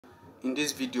In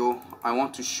this video, I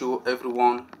want to show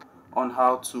everyone on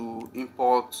how to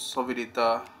import survey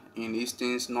data in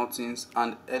eastings, northings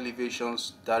and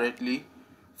elevations directly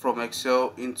from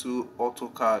Excel into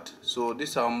AutoCAD. So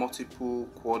these are multiple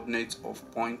coordinates of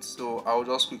points, so I'll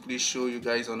just quickly show you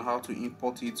guys on how to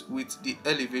import it with the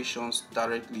elevations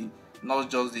directly,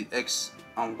 not just the X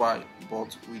and Y,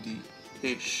 but with the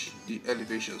H, the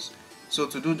elevations. So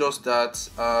to do just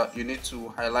that, you need to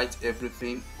highlight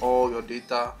everything, all your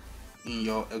data in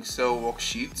your Excel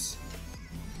worksheets.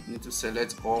 You need to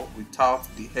select all without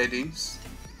the headings.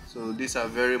 So these are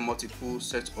very multiple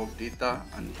sets of data,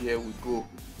 and here we go.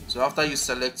 So after you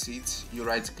select it, you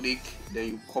right click, then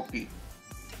you copy.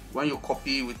 When you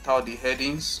copy without the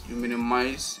headings, you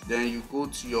minimize, then you go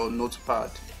to your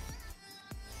notepad.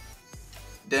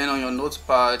 Then on your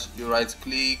notepad, you right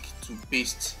click to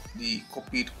paste the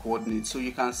copied coordinates. So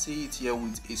you can see it here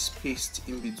with a space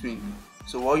in between.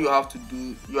 So what you have to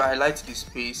do, you highlight the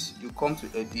space, you come to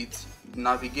edit, you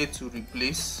navigate to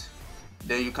replace,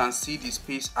 then you can see the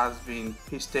space has been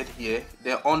pasted here.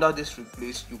 Then under this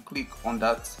replace, you click on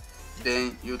that,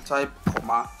 then you type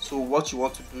comma. So what you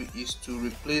want to do is to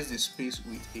replace the space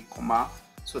with a comma,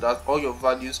 so that all your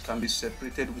values can be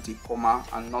separated with a comma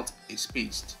and not a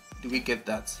space. Do we get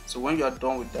that? So when you are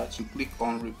done with that, you click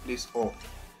on replace all.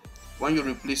 When you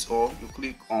replace all, you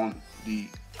click on the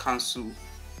cancel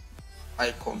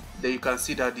icon. Then you can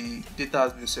see that the data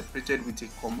has been separated with a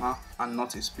comma and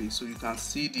not a space. So you can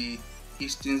see the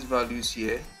eastings values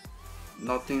here,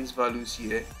 northings values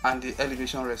here, and the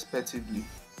elevation respectively.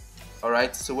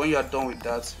 Alright, so when you are done with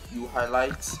that, you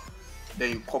highlight,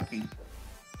 then you copy.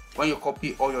 When you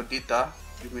copy all your data,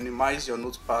 you minimize your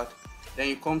notepad, then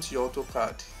you come to your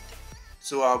AutoCAD.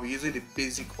 So I'll be using the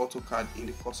basic AutoCAD in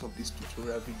the course of this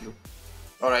tutorial video.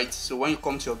 Alright, so when you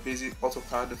come to your basic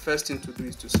AutoCAD, the first thing to do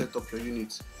is to set up your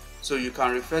units. So you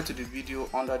can refer to the video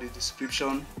under the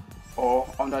description or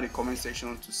under the comment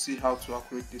section to see how to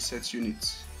accurately set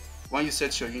units. When you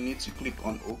set your units, you click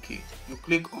on OK. You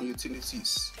click on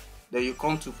utilities, then you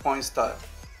come to point style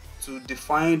to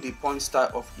define the point style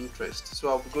of interest. So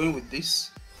I'll be going with this,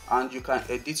 and you can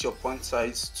edit your point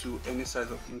size to any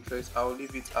size of interest. I'll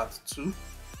leave it at 2.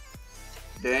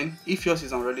 Then if yours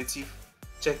is on relative,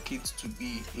 check it to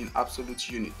be in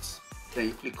absolute units, then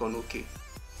you click on OK.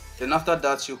 Then after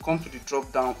that, you come to the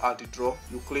drop down at the draw,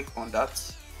 you click on that,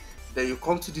 then you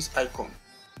come to this icon,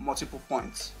 multiple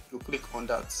points, you click on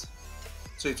that.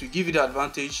 So it will give you the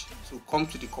advantage to come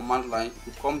to the command line,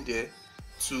 you come there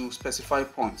to specify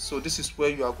points. So this is where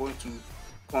you are going to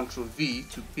Ctrl V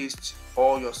to paste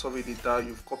all your survey data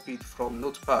you've copied from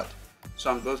notepad. So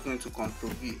I'm just going to Ctrl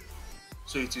V.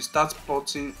 So it will start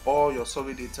plotting all your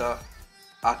survey data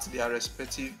at their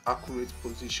respective accurate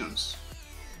positions.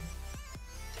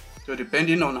 So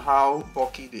depending on how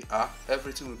bulky they are,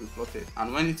 everything will be plotted,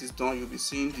 and when it is done, you'll be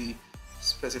seeing the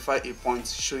specify a point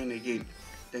showing again.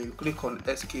 Then you click on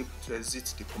escape to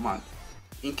exit the command.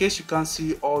 In case you can't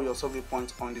see all your survey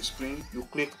points on the screen, you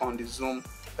click on the zoom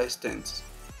extent.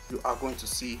 You are going to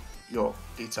see your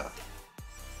data.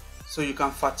 So you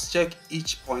can fact check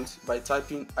each point by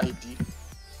typing ID,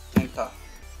 enter.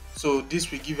 So this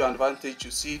will give you an advantage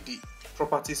to see the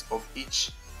properties of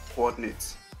each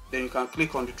coordinate. Then you can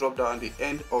click on the drop down at the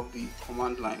end of the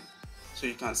command line, so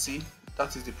you can see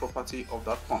that is the property of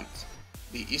that point,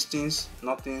 the eastings,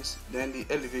 northings, then the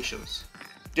elevations.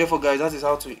 Therefore guys, that is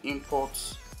how to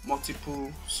import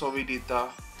multiple survey data,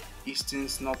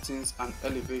 eastings, northings and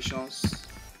elevations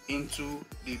into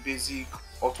the basic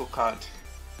AutoCAD.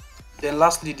 Then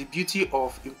lastly, the beauty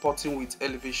of importing with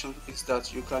elevation is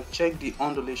that you can check the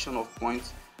undulation of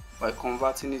points by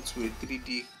converting it to a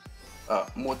 3D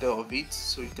model of it.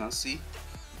 So you can see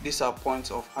these are points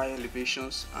of high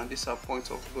elevations and these are points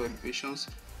of low elevations.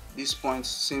 This point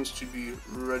seems to be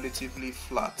relatively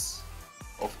flat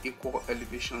of equal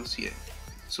elevations here.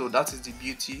 So that is the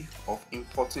beauty of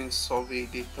importing survey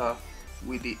data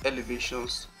with the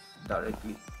elevations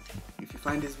directly. If you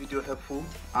find this video helpful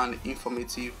and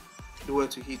informative, do well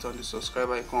to hit on the subscribe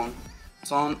icon,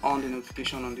 turn on the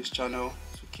notification on this channel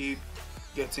to keep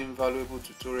getting valuable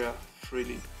tutorial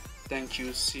freely. Thank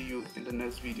you. See you in the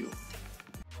next video.